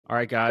All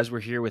right, guys,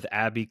 we're here with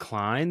Abby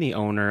Klein, the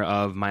owner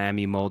of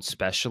Miami Mold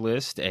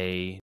Specialist,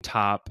 a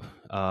top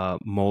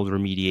mold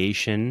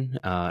remediation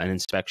and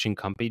inspection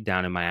company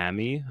down in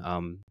Miami.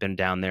 Been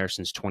down there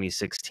since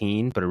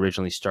 2016, but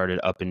originally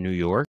started up in New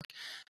York.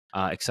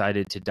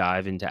 Excited to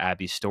dive into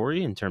Abby's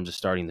story in terms of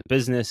starting the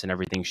business and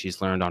everything she's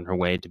learned on her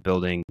way to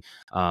building,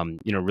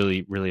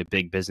 really, really a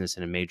big business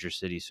in a major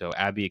city. So,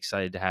 Abby,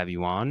 excited to have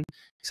you on.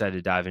 Excited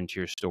to dive into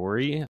your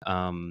story.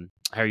 How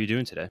are you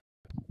doing today?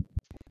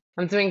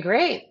 I'm doing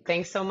great.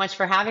 Thanks so much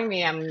for having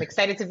me. I'm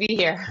excited to be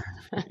here.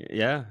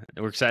 Yeah,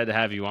 we're excited to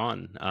have you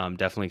on.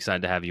 Definitely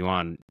excited to have you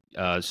on.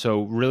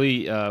 So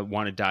really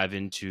want to dive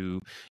into,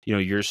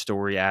 your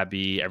story,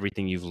 Abby,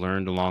 everything you've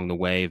learned along the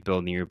way of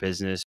building your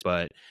business.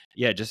 But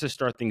yeah, just to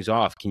start things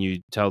off, can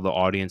you tell the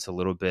audience a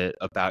little bit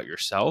about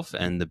yourself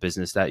and the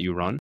business that you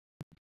run?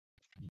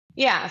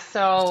 Yeah,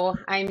 so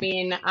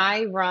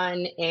I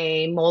run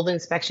a mold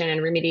inspection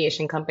and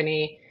remediation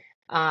company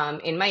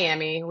in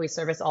Miami. We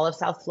service all of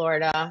South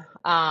Florida.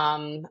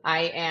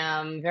 I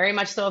am very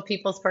much so a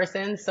people's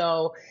person,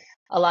 so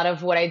a lot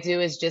of what I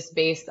do is just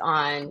based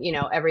on,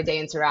 everyday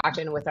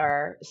interaction with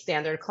our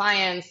standard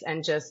clients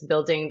and just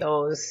building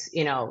those,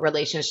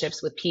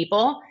 relationships with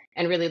people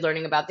and really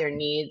learning about their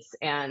needs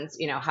and,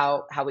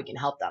 how we can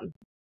help them.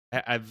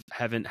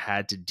 Haven't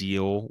had to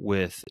deal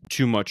with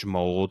too much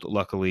mold,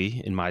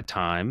 luckily, in my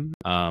time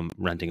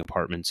renting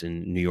apartments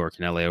in New York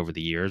and LA over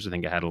the years. I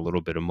think I had a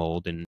little bit of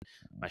mold in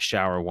my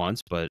shower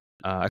once, but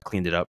I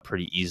cleaned it up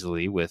pretty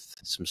easily with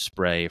some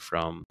spray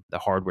from the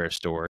hardware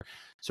store.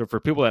 So for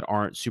people that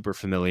aren't super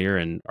familiar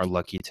and are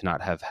lucky to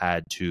not have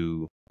had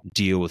to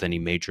deal with any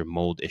major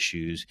mold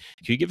issues,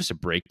 can you give us a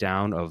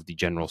breakdown of the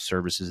general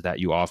services that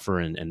you offer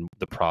and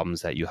the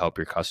problems that you help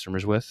your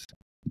customers with?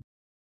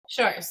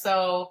 Sure.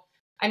 So,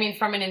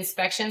 from an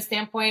inspection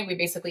standpoint, we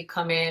basically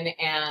come in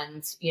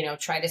and,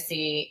 try to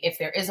see if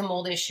there is a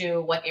mold issue,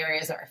 what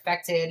areas are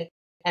affected,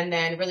 and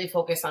then really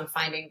focus on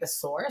finding the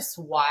source,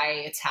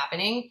 why it's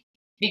happening.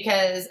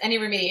 Because any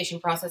remediation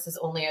process is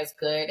only as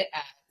good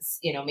as,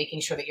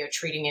 making sure that you're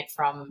treating it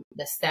from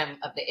the stem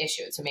of the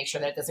issue to make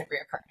sure that it doesn't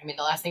reoccur.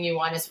 The last thing you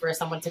want is for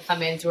someone to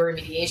come in, do a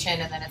remediation,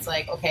 and then it's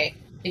like, okay,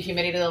 the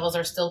humidity levels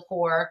are still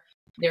poor,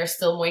 there's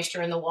still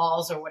moisture in the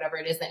walls or whatever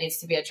it is that needs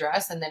to be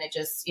addressed. And then it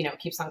just,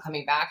 keeps on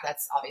coming back.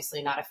 That's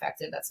obviously not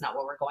effective. That's not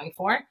what we're going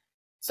for.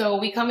 So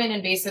we come in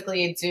and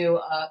basically do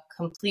a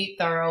complete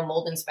thorough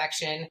mold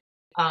inspection.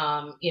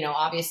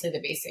 Obviously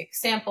the basic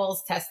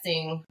samples,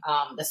 testing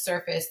the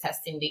surface,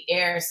 testing the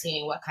air,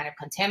 seeing what kind of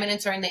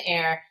contaminants are in the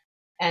air.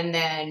 And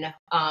then,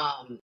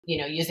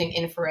 using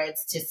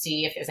infrareds to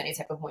see if there's any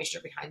type of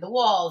moisture behind the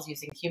walls,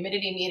 using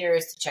humidity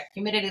meters to check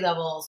humidity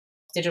levels,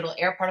 digital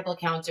air particle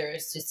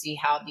counters to see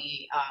how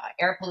the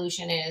air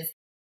pollution is.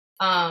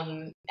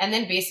 And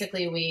then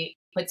basically we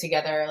put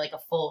together like a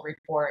full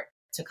report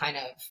to kind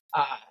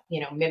of,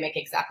 mimic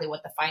exactly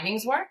what the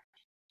findings were.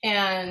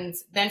 And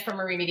then from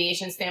a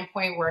remediation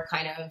standpoint, we're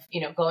kind of,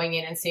 going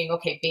in and saying,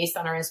 okay, based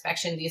on our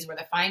inspection, these were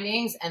the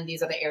findings and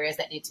these are the areas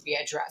that need to be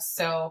addressed.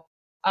 So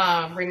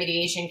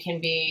remediation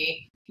can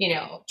be,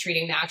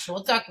 treating the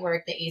actual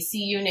ductwork, the AC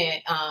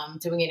unit,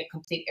 doing it a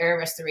complete air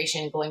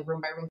restoration, going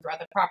room by room throughout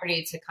the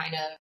property to kind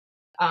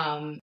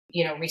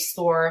of,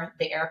 restore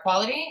the air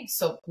quality.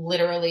 So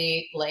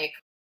literally like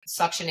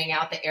suctioning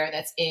out the air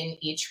that's in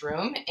each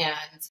room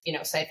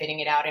and, siphoning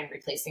it out and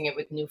replacing it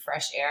with new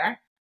fresh air.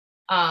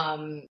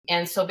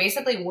 And so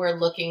basically we're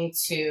looking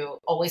to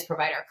always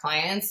provide our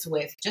clients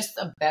with just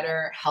a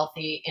better,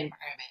 healthy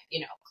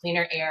environment,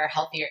 cleaner air,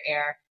 healthier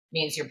air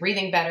means you're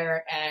breathing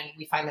better. And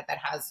we find that that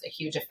has a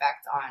huge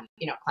effect on,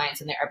 clients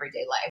in their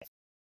everyday life.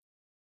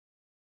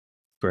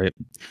 Great.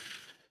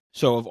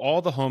 So of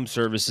all the home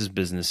services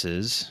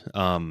businesses,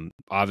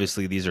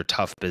 obviously these are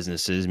tough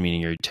businesses,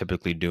 meaning you're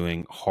typically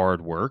doing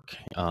hard work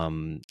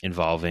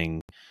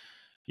involving,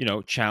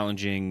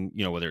 challenging,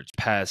 whether it's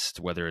pest,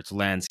 whether it's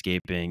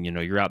landscaping,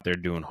 you're out there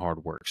doing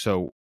hard work.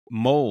 So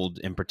mold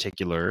in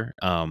particular,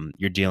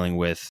 you're dealing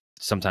with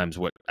sometimes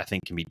what I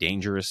think can be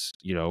dangerous,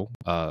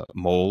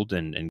 mold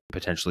and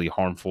potentially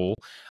harmful.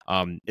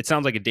 It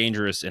sounds like a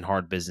dangerous and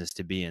hard business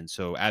to be in.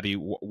 So Abby,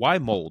 why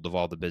mold of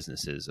all the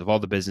businesses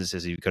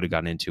you could have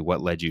gotten into?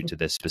 What led you to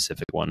this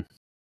specific one?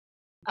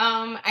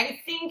 I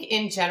think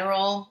in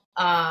general,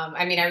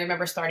 I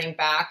remember starting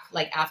back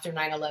like after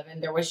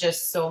 9/11, there was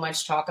just so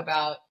much talk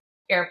about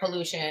air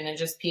pollution and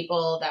just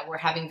people that were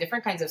having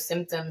different kinds of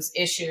symptoms,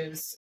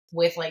 issues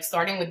with like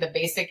starting with the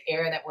basic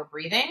air that we're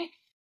breathing.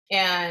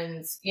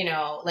 And,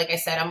 like I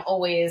said, I'm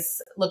always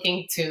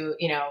looking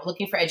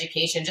for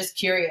education, just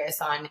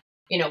curious on,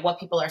 what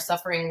people are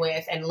suffering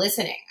with and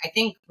listening. I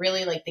think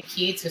really like the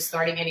key to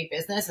starting any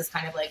business is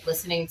kind of like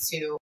listening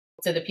to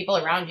the people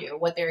around you,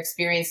 what they're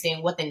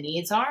experiencing, what the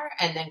needs are,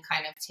 and then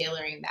kind of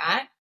tailoring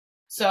that.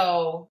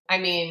 So,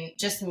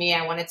 just me,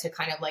 I wanted to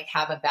kind of like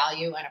have a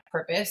value and a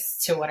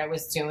purpose to what I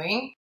was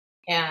doing.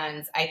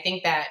 And I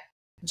think that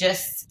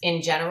just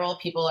in general,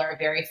 people are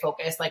very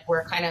focused, like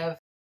we're kind of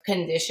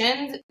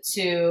conditioned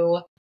to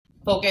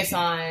focus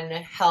on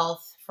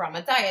health from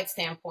a diet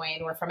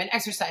standpoint or from an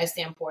exercise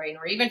standpoint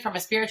or even from a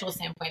spiritual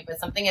standpoint, but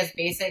something as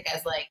basic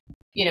as like,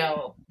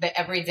 the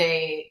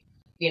everyday,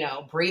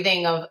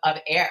 breathing of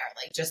air,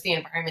 like just the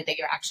environment that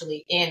you're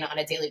actually in on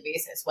a daily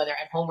basis, whether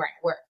at home or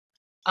at work.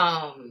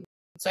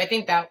 So I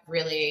think that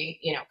really,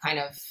 kind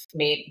of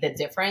made the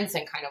difference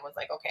and kind of was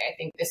like, okay, I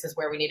think this is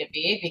where we need to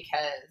be,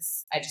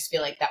 because I just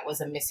feel like that was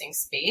a missing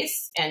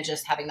space, and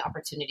just having the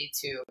opportunity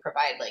to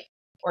provide like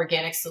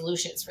organic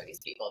solutions for these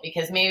people,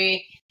 because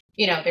maybe,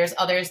 there's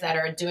others that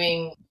are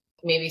doing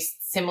maybe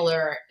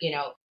similar,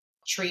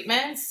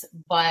 treatments,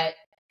 but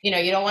you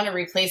don't want to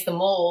replace the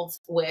mold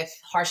with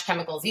harsh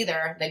chemicals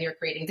either. Then you're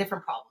creating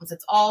different problems.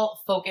 It's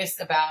all focused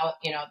about,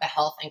 the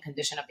health and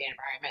condition of the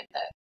environment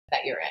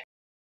that you're in.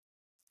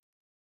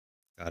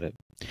 Got it.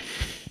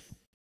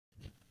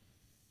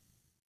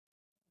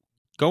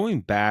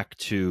 Going back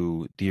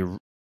to the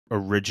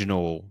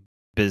original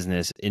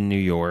business in New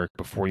York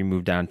before you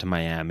moved down to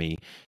Miami,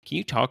 can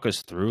you talk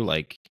us through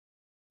like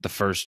the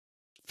first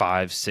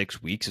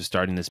 5-6 weeks of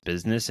starting this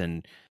business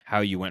and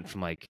how you went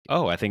from like,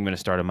 oh, I think I'm going to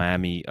start a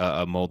Miami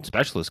a mold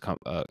specialist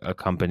a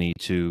company,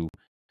 to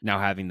now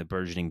having the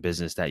burgeoning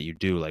business that you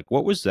do? Like,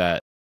 what was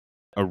that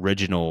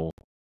original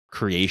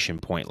creation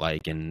point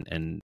like, and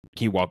can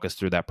you walk us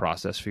through that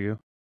process for you?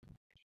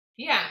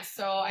 Yeah.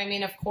 So, I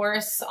mean, of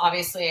course,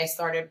 obviously I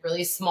started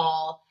really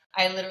small.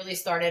 I literally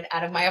started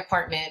out of my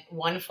apartment,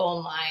 one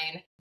phone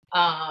line,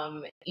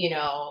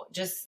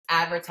 just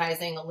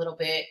advertising a little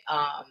bit,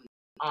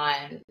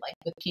 on like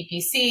with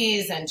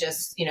PPCs, and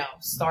just,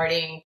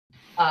 starting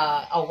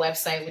a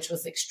website, which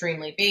was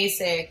extremely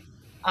basic.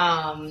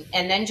 And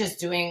then just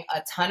doing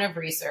a ton of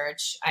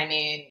research. I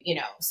mean,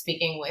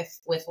 speaking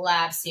with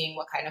labs, seeing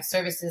what kind of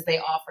services they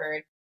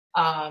offered,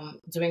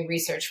 doing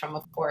research from,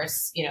 of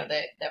course,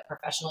 the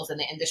professionals in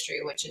the industry,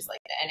 which is like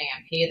the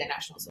NAMP, the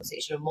National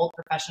Association of Mold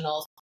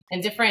Professionals,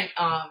 and different,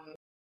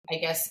 I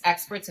guess,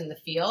 experts in the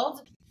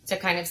field, to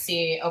kind of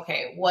see,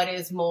 okay, what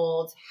is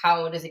mold?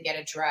 How does it get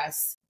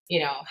addressed?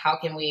 How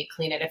can we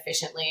clean it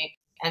efficiently?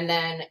 And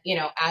then,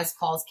 as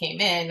calls came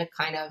in,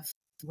 kind of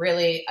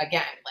really,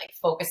 again, like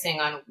focusing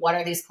on what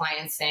are these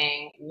clients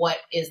saying? What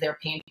is their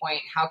pain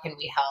point? How can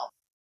we help?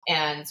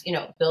 And,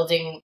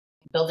 building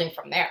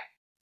from there.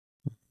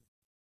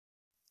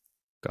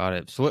 Got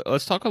it. So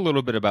let's talk a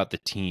little bit about the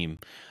team.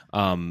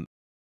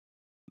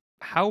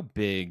 How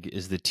big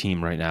is the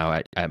team right now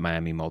at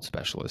Miami Mold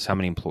Specialists? How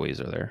many employees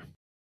are there?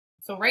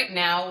 So right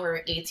now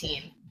we're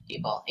 18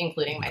 people,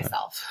 including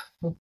myself.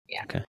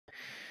 Yeah. Okay.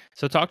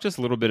 So talk to us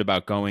a little bit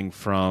about going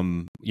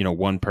from,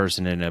 one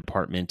person in an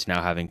apartment to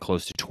now having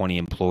close to 20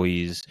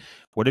 employees.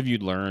 What have you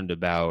learned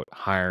about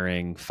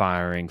hiring,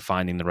 firing,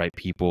 finding the right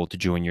people to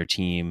join your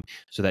team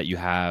so that you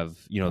have,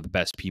 the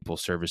best people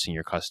servicing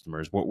your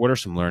customers? What are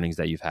some learnings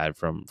that you've had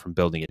from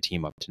building a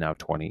team up to now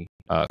 20,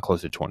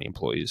 close to 20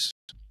 employees?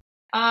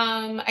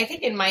 I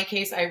think in my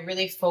case, I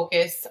really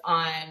focused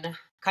on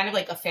kind of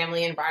like a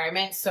family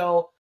environment.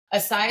 So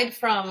aside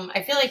from,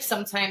 I feel like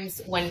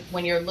sometimes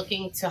when you're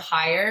looking to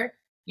hire,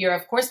 you're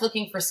of course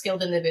looking for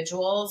skilled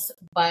individuals,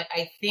 but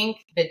I think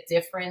the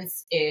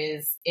difference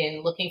is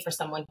in looking for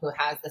someone who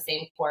has the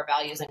same core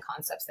values and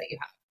concepts that you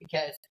have.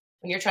 Because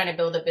when you're trying to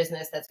build a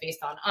business that's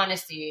based on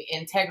honesty,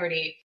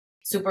 integrity,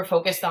 super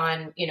focused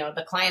on,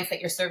 the clients that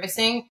you're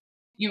servicing,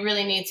 you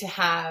really need to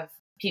have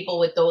people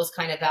with those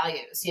kind of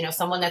values.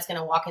 Someone that's going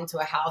to walk into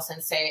a house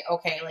and say,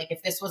 okay, like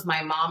if this was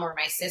my mom or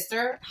my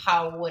sister,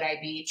 how would I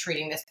be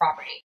treating this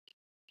property?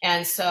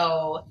 And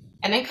so,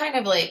 and then kind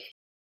of like,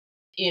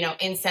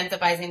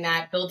 incentivizing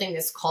that, building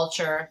this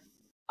culture,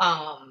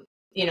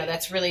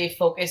 that's really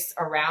focused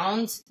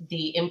around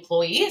the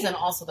employees and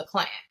also the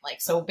client.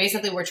 Like, so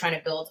basically we're trying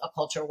to build a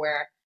culture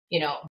where,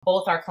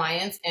 both our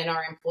clients and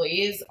our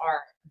employees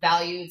are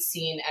valued,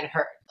 seen, and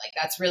heard. Like,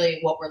 that's really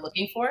what we're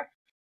looking for.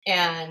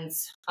 And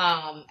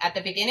at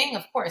the beginning,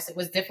 of course, it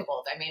was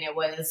difficult. I mean, it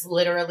was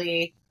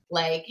literally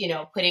like,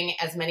 putting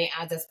as many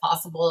ads as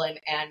possible and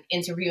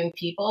interviewing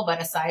people.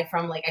 But aside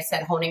from, like I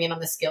said, honing in on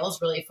the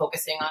skills, really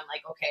focusing on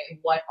like, okay,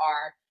 what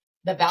are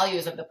the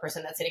values of the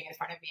person that's sitting in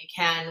front of me?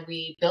 Can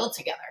we build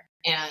together?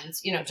 And,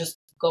 just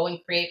go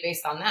and create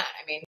based on that.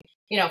 I mean,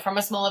 from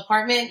a small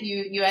apartment,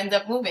 you end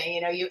up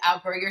moving, you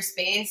outgrow your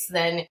space.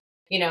 Then,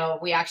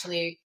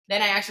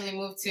 I actually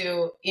moved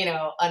to,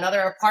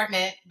 another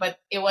apartment, but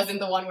it wasn't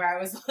the one where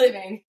I was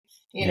living,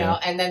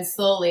 and then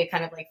slowly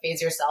kind of like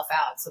phase yourself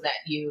out so that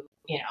you're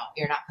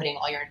not putting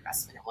all your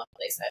investment in one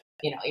place that,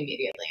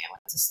 immediately and when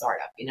it's a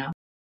startup,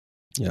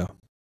 Yeah,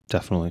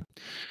 definitely.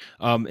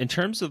 In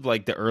terms of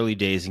like the early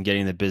days and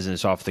getting the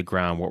business off the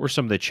ground, what were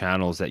some of the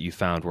channels that you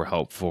found were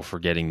helpful for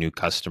getting new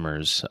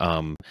customers?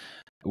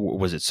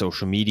 Was it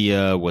social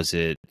media? Was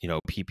it,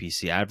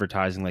 PPC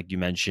advertising, like you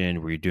mentioned?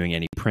 Were you doing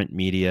any print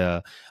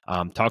media?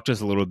 Talk to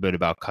us a little bit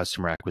about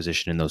customer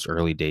acquisition in those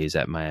early days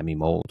at Miami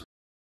Mold.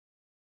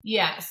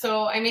 Yeah.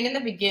 So, I mean, in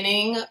the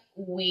beginning,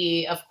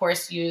 we, of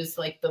course, used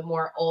like the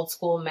more old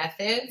school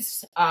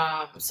methods.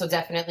 So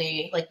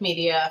definitely like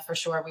media for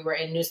sure. We were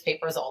in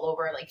newspapers all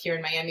over. Like here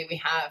in Miami,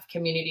 we have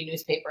community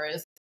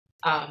newspapers.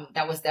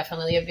 That was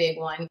definitely a big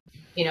one,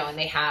 and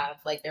they have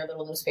like their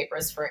little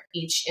newspapers for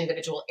each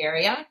individual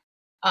area.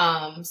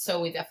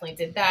 So we definitely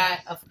did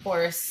that. Of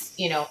course,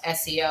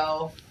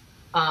 SEO,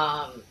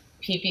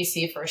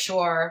 PPC for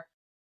sure.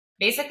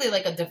 Basically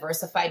like a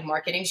diversified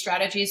marketing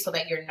strategy so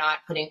that you're not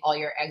putting all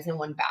your eggs in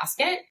one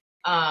basket.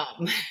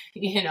 Um,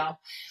 you know,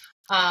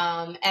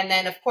 and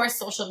then of course,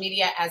 social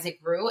media as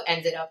it grew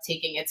ended up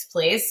taking its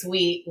place.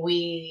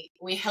 We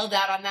held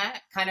out on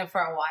that kind of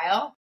for a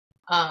while.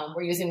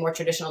 We're using more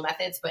traditional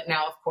methods, but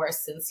now, of course,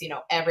 since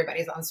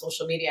everybody's on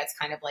social media, it's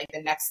kind of like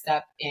the next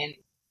step in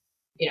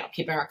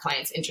keeping our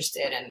clients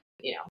interested and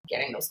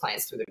getting those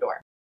clients through the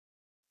door.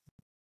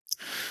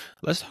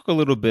 Let's talk a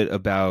little bit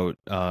about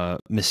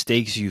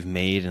mistakes you've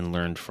made and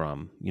learned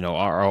from.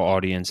 Our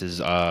audience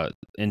is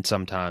and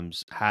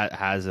sometimes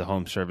has a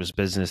home service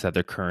business that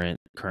they're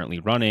currently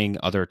running.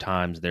 Other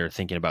times they're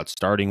thinking about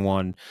starting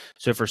one.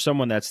 So for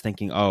someone that's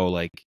thinking, oh,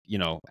 like,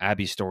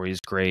 Abby's story is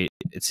great.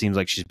 It seems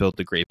like she's built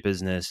a great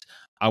business.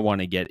 I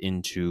want to get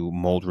into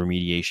mold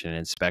remediation and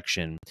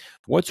inspection.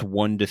 What's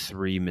 1 to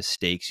 3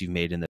 mistakes you've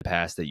made in the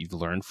past that you've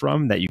learned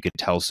from that you could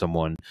tell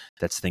someone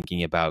that's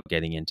thinking about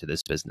getting into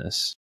this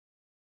business?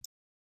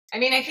 I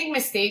mean, I think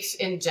mistakes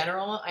in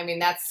general, I mean,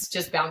 that's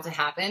just bound to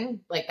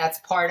happen. Like that's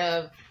part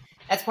of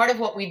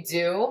what we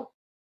do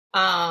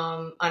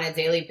on a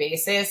daily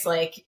basis.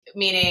 Like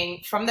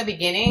meaning from the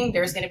beginning,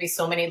 there's going to be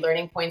so many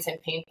learning points and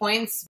pain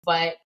points,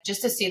 but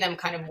just to see them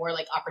kind of more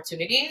like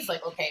opportunities,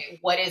 like, okay,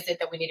 what is it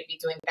that we need to be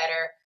doing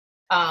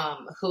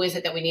better? Who is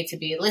it that we need to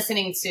be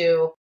listening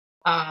to?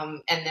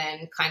 And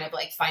then kind of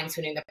like fine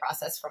tuning the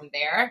process from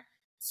there.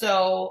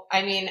 So,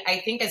 I mean, I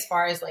think as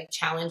far as like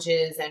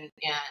challenges and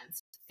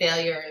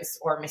failures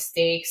or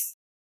mistakes,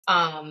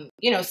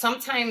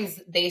 sometimes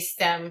they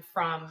stem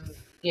from,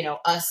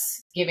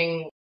 us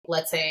giving,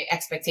 let's say,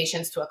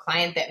 expectations to a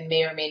client that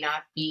may or may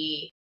not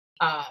be,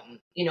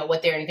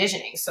 what they're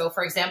envisioning. So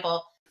for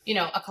example,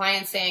 a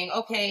client saying,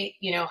 okay,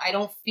 I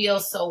don't feel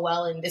so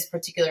well in this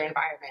particular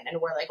environment.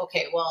 And we're like,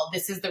 okay, well,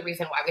 this is the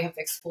reason why we have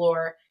to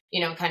explore,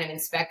 kind of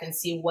inspect and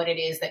see what it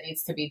is that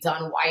needs to be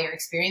done, why you're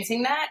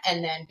experiencing that.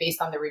 And then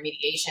based on the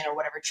remediation or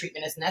whatever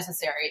treatment is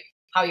necessary,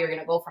 how you're going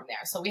to go from there.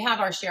 So we have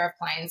our share of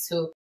clients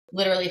who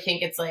literally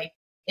think it's like,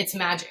 it's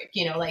magic,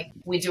 like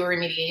we do a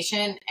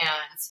remediation and,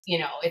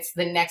 it's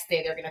the next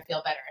day they're going to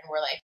feel better. And we're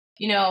like,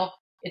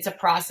 it's a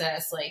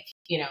process, like,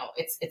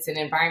 it's an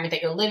environment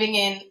that you're living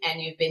in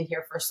and you've been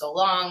here for so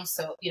long.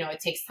 So, it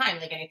takes time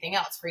like anything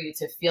else for you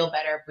to feel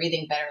better,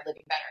 breathing better,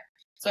 living better.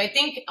 So I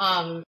think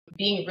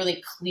being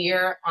really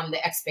clear on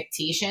the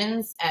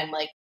expectations and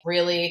like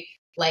really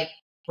like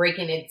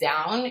breaking it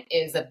down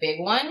is a big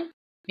one.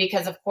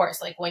 Because of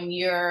course, like when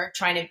you're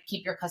trying to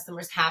keep your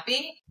customers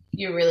happy,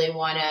 you really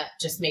want to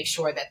just make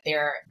sure that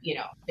they're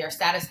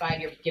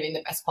satisfied, you're giving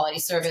the best quality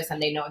service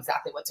and they know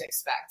exactly what to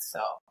expect. So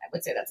I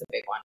would say that's a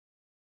big one.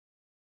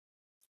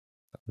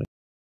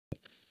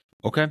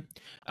 Okay.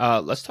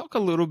 Let's talk a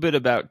little bit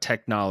about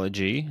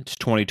technology. It's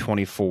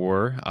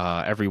 2024.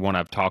 Everyone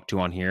I've talked to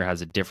on here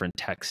has a different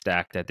tech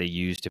stack that they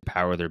use to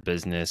power their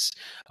business.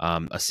 A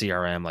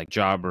CRM like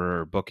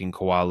Jobber or Booking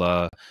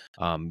Koala,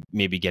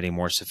 maybe getting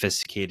more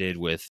sophisticated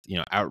with,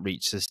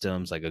 outreach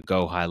systems like a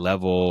Go High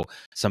Level.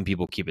 Some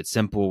people keep it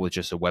simple with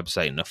just a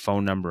website and a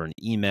phone number and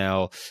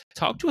email.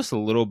 Talk to us a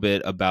little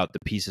bit about the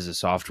pieces of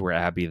software,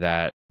 Abby,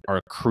 that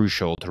are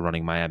crucial to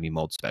running Miami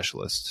Mold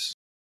Specialists.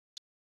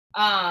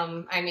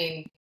 I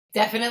mean,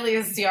 definitely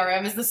a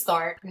CRM is the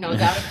start, no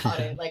doubt about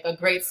it. Like a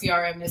great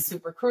CRM is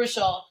super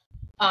crucial.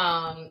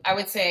 I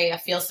would say a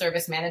field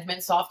service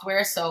management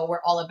software. So we're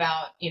all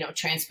about,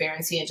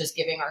 transparency and just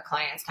giving our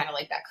clients kind of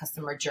like that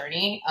customer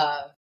journey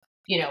of,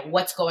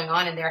 what's going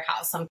on in their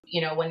house. When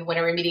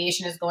a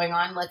remediation is going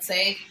on, let's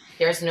say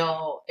there's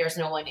no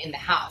one in the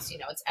house,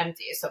 it's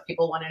empty. So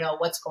people want to know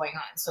what's going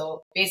on.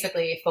 So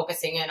basically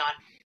focusing in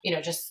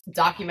on, just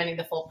documenting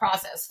the full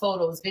process,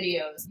 photos,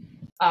 videos,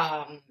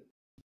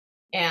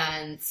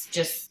 and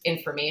just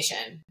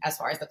information as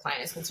far as the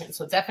client is concerned.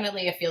 So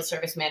definitely a field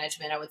service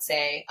management, I would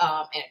say, and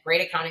a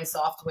great accounting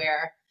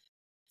software.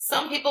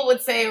 Some people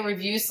would say a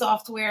review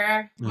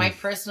software. My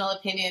personal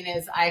opinion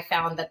is I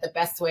found that the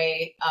best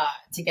way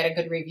to get a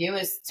good review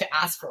is to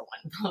ask for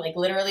one. Like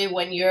literally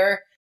when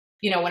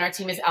when our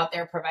team is out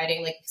there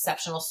providing like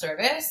exceptional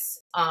service,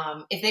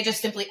 if they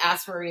just simply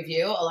ask for a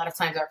review, a lot of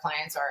times our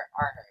clients are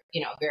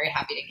very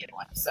happy to get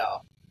one. So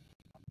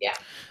yeah.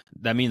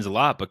 That means a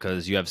lot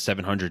because you have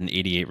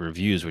 788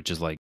 reviews, which is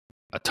like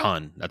a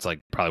ton. That's like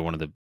probably one of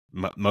the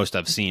most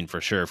I've seen for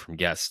sure from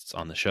guests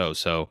on the show.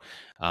 So,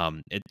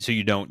 so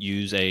you don't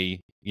use a,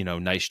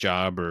 Nice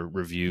Job or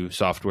review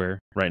software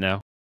right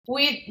now?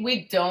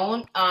 We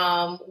don't.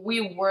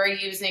 We were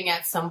using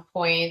at some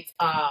point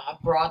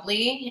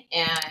Broadly,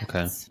 and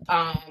okay.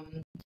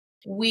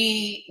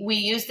 We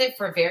used it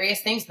for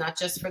various things, not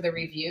just for the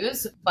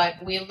reviews,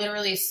 but we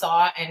literally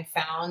saw and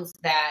found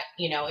that,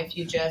 if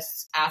you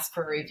just ask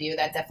for a review,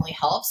 that definitely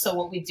helps. So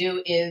what we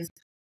do is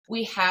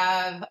we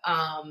have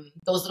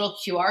those little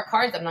QR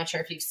cards. I'm not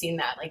sure if you've seen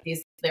that, like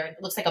it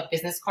looks like a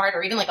business card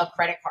or even like a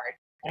credit card.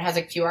 It has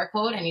a QR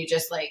code, and you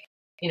just like,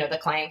 the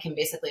client can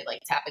basically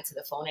like tap it to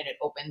the phone and it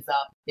opens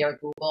up their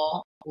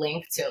Google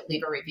link to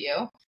leave a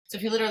review. So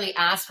if you literally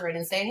ask for it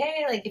and say,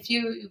 hey, like if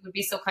you would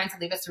be so kind to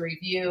leave us a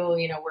review,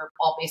 we're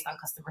all based on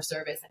customer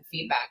service and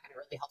feedback, and it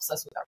really helps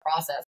us with our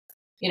process.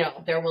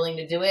 They're willing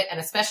to do it. And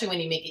especially when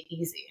you make it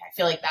easy, I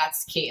feel like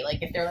that's key.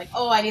 Like if they're like,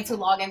 oh, I need to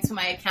log into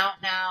my account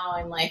now,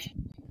 and like,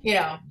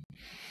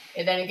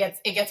 and then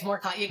it gets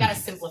more, you got to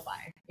simplify,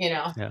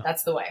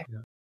 That's the way.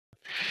 Yeah.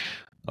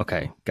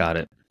 Okay. Got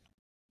it.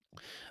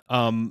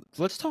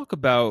 Let's talk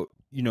about,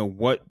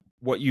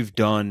 what you've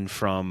done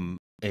from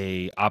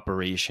a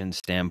operation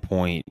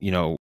standpoint,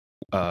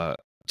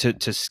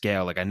 to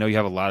scale. Like I know you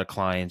have a lot of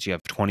clients, you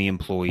have 20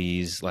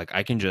 employees. Like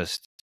I can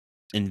just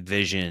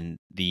envision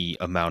the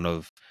amount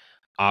of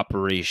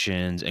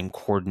operations and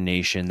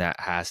coordination that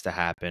has to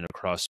happen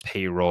across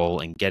payroll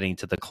and getting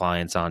to the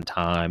clients on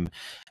time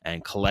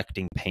and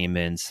collecting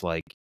payments.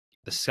 Like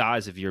the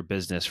size of your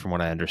business, from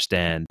what I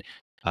understand,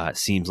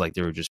 seems like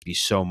there would just be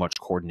so much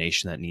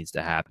coordination that needs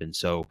to happen.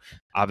 So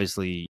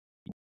obviously,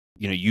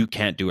 you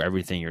can't do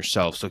everything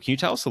yourself. So can you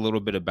tell us a little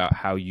bit about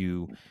how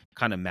you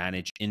kind of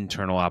manage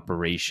internal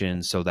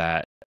operations so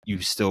that you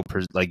still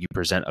you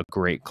present a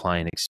great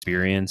client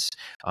experience?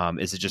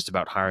 Is it just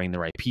about hiring the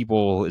right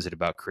people? Is it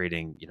about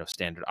creating,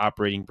 standard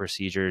operating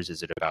procedures?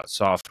 Is it about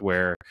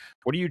software?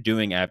 What are you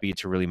doing, Abby,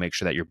 to really make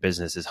sure that your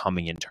business is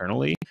humming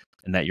internally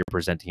and that you're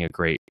presenting a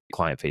great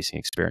client-facing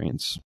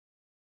experience?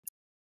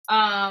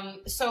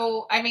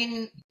 So I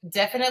mean,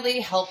 definitely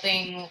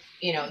helping,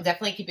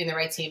 definitely keeping the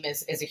right team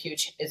is a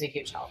huge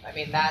help. I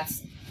mean,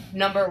 that's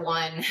number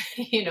one.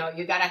 You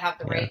got to have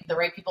the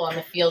right people on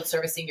the field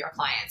servicing your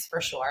clients for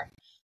sure.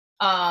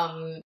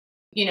 From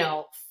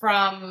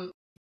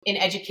an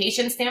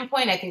education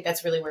standpoint, I think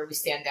that's really where we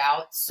stand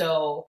out.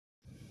 So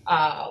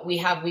we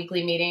have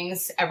weekly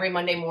meetings every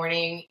Monday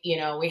morning.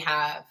 We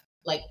have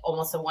like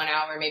almost a 1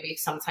 hour, maybe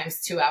sometimes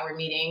 2 hour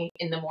meeting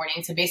in the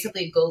morning to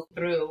basically go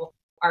through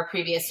our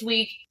previous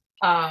week,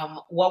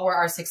 what were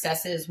our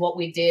successes, what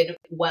we did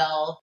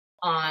well,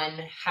 on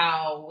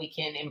how we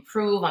can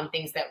improve on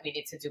things that we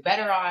need to do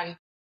better on,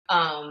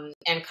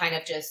 and kind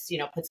of just,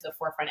 put to the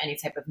forefront any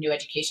type of new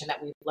education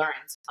that we've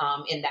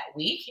learned in that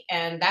week.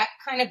 And that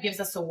kind of gives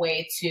us a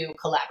way to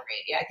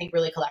collaborate. Yeah, I think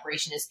really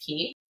collaboration is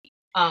key.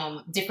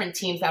 Different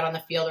teams out on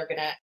the field are going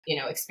to,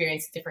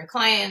 experience different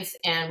clients,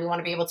 and we want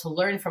to be able to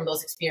learn from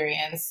those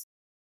experiences.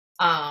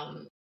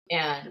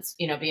 And,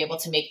 be able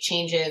to make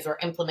changes or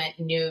implement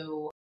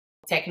new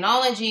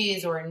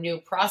technologies or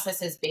new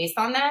processes based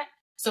on that.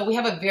 So we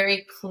have a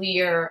very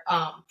clear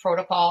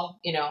protocol.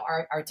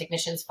 Our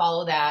technicians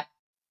follow that.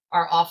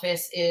 Our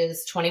office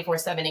is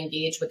 24/7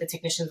 engaged with the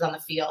technicians on the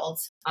field.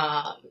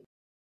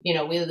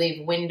 We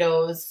leave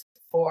windows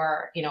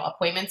for,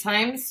 appointment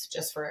times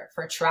just for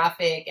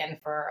traffic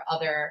and for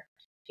other,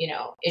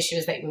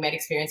 issues that we might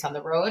experience on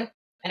the road.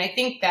 And I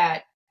think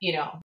that,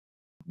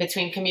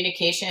 between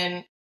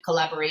communication,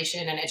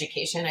 collaboration, and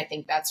education, I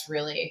think that's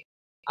really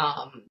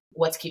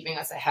what's keeping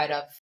us ahead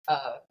of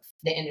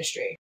the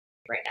industry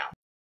right now.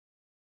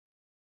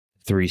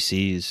 3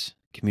 C's: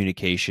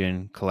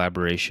 communication,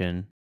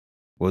 collaboration.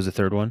 What was the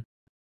third one?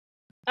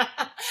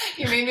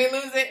 You made me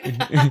lose it.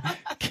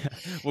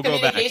 We'll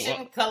go back.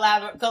 Communication,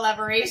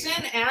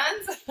 collaboration,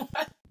 and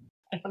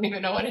I don't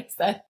even know what it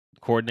said.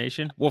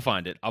 Coordination. We'll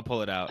find it. I'll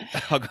pull it out.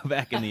 I'll go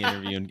back in the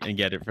interview and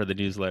get it for the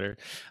newsletter.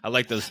 I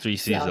like those 3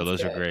 C's though.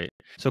 Those are great.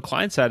 So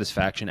client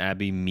satisfaction,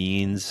 Abby,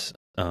 means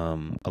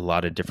a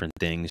lot of different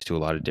things to a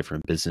lot of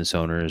different business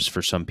owners.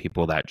 For some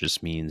people, that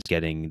just means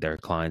getting their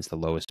clients the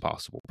lowest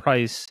possible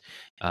price,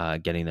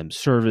 getting them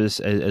service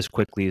as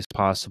quickly as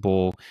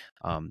possible,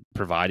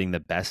 providing the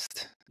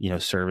best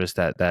service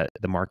that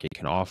the market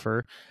can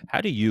offer. How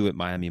do you at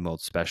Miami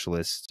Mold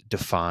Specialists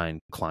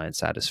define client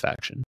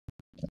satisfaction?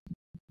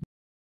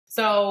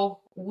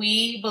 So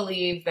we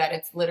believe that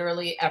it's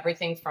literally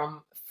everything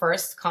from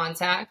first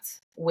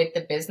contact with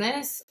the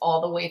business all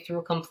the way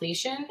through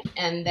completion,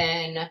 and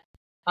then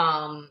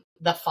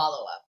the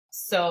follow-up.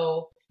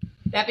 So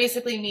that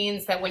basically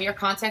means that when you're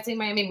contacting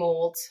Miami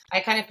Mold,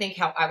 I kind of think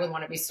how I would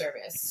want to be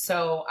serviced.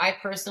 So I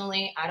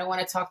don't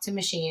want to talk to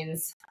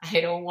machines. I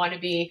don't want to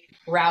be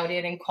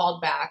routed and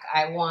called back.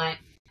 I want,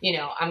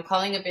 I'm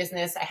calling a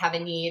business, I have a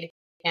need,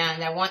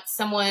 and I want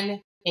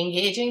someone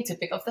engaging to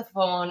pick up the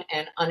phone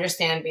and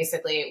understand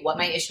basically what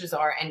my issues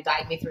are and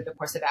guide me through the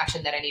course of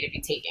action that I need to be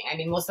taking. I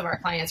mean, most of our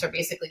clients are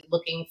basically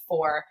looking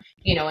for,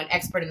 an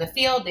expert in the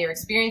field. They're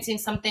experiencing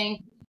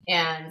something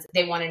and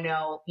they want to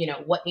know,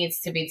 what needs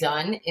to be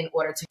done in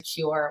order to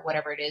cure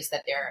whatever it is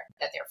that they're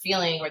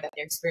feeling or that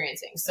they're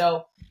experiencing.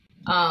 So,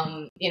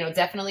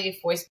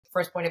 definitely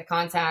first point of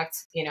contact,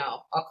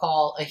 a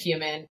call, a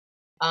human,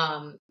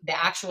 the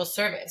actual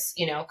service,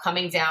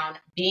 coming down,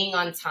 being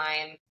on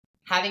time,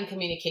 having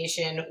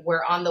communication.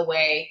 We're on the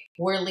way,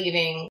 we're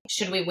leaving.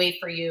 Should we wait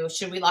for you?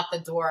 Should we lock the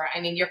door?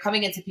 I mean, you're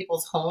coming into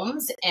people's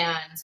homes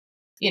and,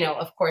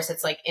 of course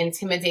it's like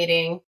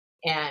intimidating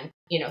and,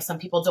 some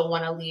people don't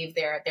want to leave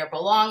their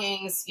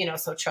belongings,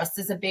 so trust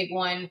is a big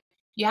one.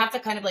 you have to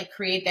kind of like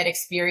create that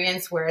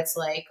experience where it's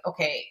like,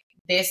 okay,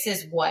 this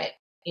is what,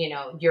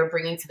 you're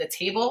bringing to the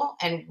table.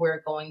 And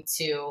we're going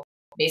to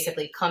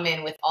basically come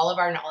in with all of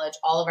our knowledge,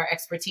 all of our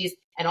expertise,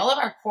 and all of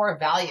our core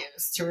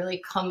values to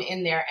really come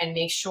in there and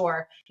make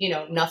sure,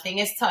 nothing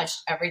is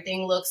touched.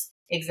 Everything looks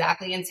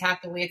exactly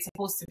intact the way it's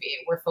supposed to be.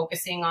 We're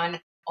focusing on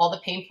all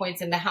the pain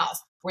points in the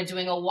house. We're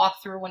doing a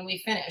walkthrough when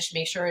we finish,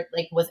 make sure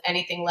like, was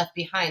anything left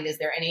behind? Is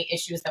there any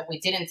issues that we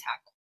didn't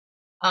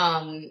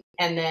tackle?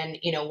 And then,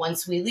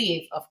 once we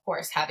leave, of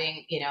course,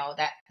 having,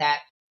 that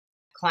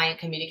client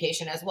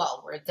communication as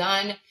well. We're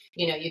done.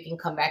 You can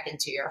come back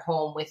into your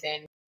home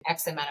within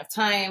X amount of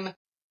time,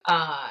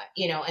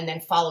 and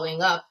then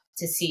following up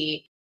to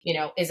see,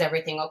 is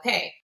everything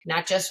okay?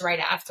 Not just right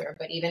after,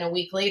 but even a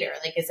week later,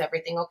 like, is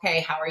everything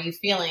okay? How are you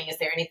feeling? Is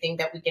there anything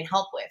that we can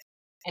help with?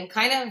 And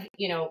kind of,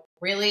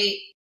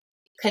 really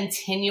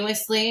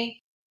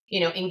continuously,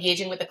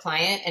 engaging with the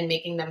client and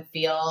making them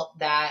feel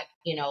that,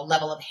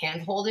 level of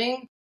hand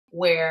holding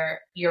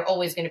where you're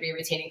always going to be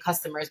retaining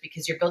customers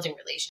because you're building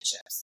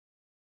relationships.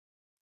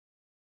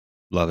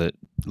 Love it.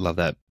 Love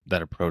that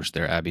approach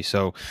there, Abby.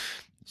 So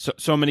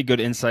many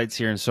good insights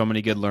here and so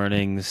many good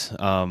learnings.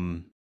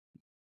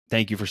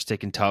 Thank you for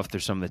sticking tough.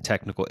 There's some of the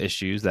technical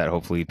issues that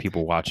hopefully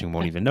people watching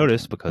won't even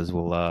notice because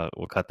we'll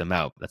cut them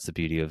out. That's the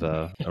beauty of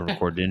a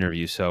recorded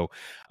interview. So,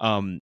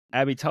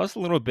 Abby, tell us a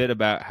little bit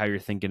about how you're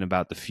thinking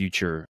about the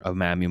future of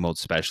Miami Mold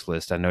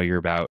Specialist. I know you're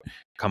about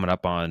coming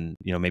up on,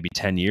 maybe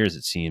 10 years,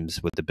 it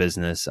seems, with the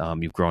business.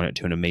 You've grown it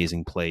to an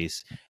amazing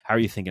place. How are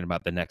you thinking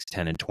about the next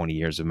 10 and 20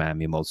 years of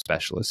Miami Mold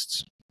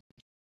Specialists?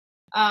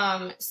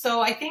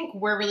 So I think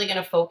we're really going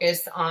to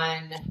focus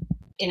on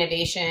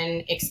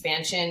innovation,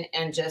 expansion,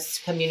 and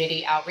just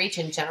community outreach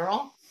in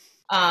general.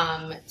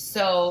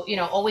 So,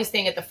 always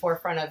staying at the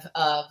forefront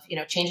of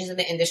changes in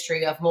the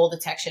industry of mold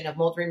detection, of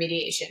mold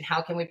remediation.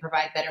 How can we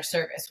provide better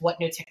service?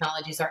 What new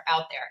technologies are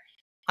out there?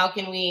 How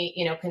can we,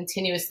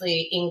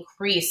 continuously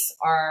increase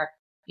our,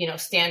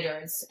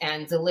 standards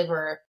and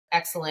deliver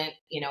excellent,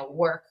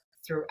 work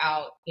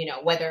throughout,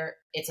 whether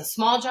it's a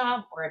small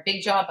job or a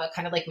big job, but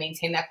kind of like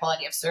maintain that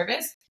quality of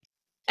service.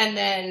 And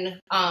then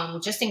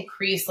just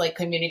increase like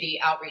community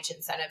outreach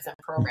incentives and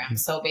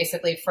programs. So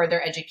basically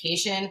further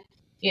education,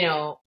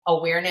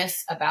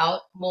 awareness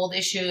about mold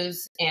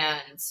issues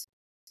and,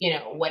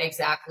 what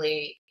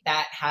exactly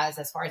that has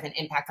as far as an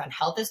impact on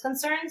health is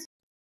concerned.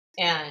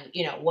 And,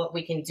 what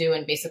we can do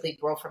and basically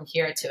grow from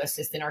here to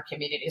assist in our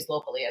communities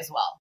locally as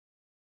well.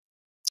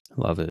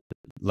 Love it.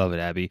 Love it,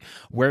 Abby.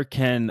 Where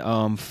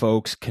can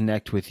folks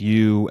connect with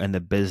you and the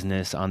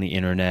business on the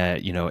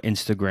internet,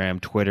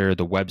 Instagram, Twitter,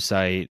 the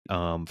website,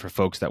 for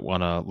folks that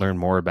want to learn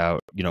more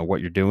about,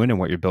 what you're doing and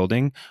what you're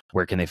building?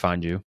 Where can they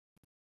find you?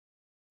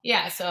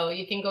 Yeah, so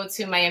you can go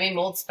to Miami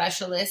Mold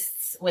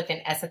Specialists with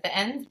an S at the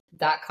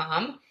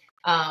end.com.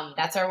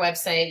 That's our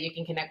website. You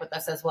can connect with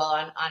us as well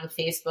on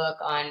Facebook,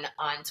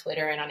 on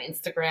Twitter, and on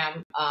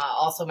Instagram.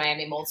 Also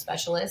Miami Mold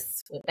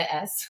Specialists with the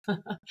S.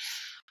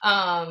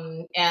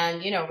 And,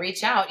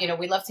 reach out.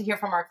 We love to hear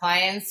from our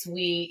clients.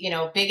 We,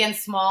 big and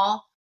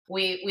small,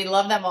 we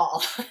love them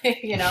all.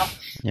 Yeah.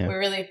 We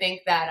really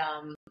think that,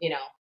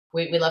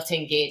 we love to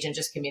engage and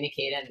just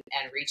communicate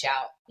and reach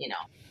out.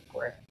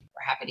 We're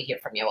happy to hear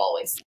from you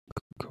always.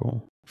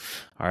 Cool.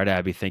 All right,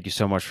 Abby, thank you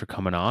so much for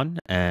coming on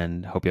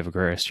and hope you have a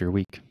great rest of your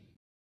week.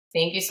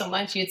 Thank you so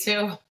much. You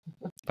too.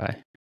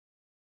 Bye.